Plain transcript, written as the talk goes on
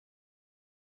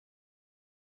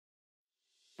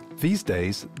These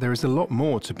days, there is a lot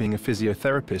more to being a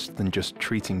physiotherapist than just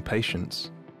treating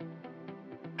patients.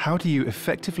 How do you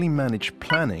effectively manage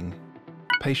planning,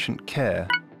 patient care,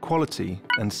 quality,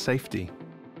 and safety?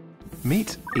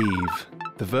 Meet Eve,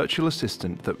 the virtual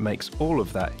assistant that makes all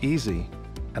of that easy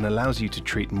and allows you to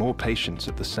treat more patients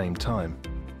at the same time.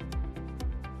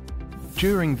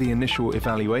 During the initial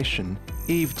evaluation,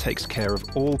 Eve takes care of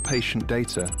all patient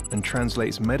data and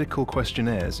translates medical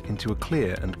questionnaires into a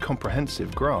clear and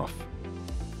comprehensive graph.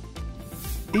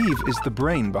 Eve is the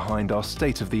brain behind our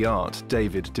state-of-the-art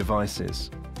David devices.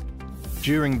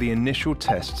 During the initial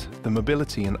test, the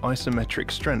mobility and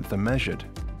isometric strength are measured.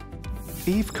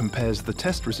 Eve compares the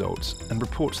test results and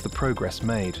reports the progress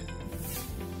made.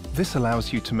 This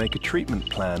allows you to make a treatment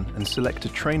plan and select a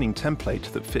training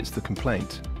template that fits the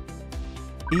complaint.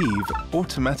 Eve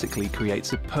automatically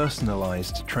creates a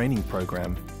personalized training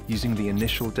program using the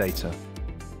initial data.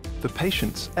 The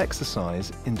patients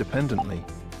exercise independently.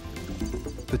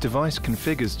 The device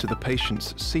configures to the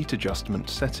patient's seat adjustment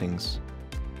settings.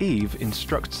 Eve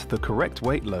instructs the correct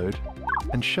weight load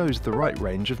and shows the right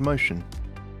range of motion.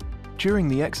 During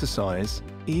the exercise,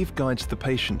 Eve guides the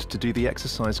patient to do the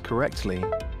exercise correctly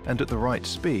and at the right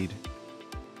speed.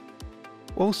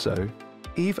 Also,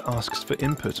 Eve asks for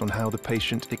input on how the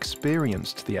patient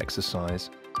experienced the exercise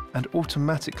and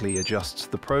automatically adjusts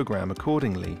the program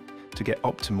accordingly to get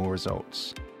optimal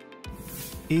results.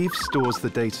 Eve stores the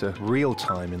data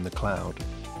real-time in the cloud.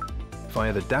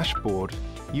 Via the dashboard,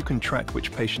 you can track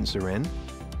which patients are in,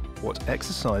 what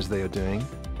exercise they are doing,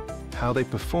 how they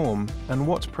perform, and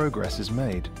what progress is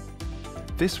made.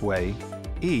 This way,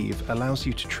 Eve allows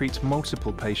you to treat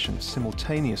multiple patients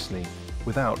simultaneously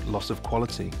without loss of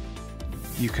quality.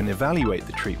 You can evaluate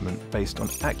the treatment based on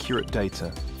accurate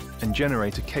data and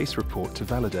generate a case report to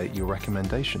validate your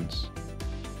recommendations.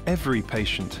 Every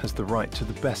patient has the right to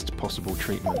the best possible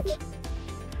treatment.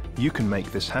 You can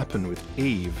make this happen with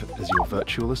Eve as your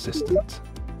virtual assistant.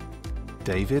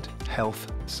 David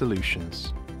Health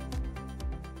Solutions.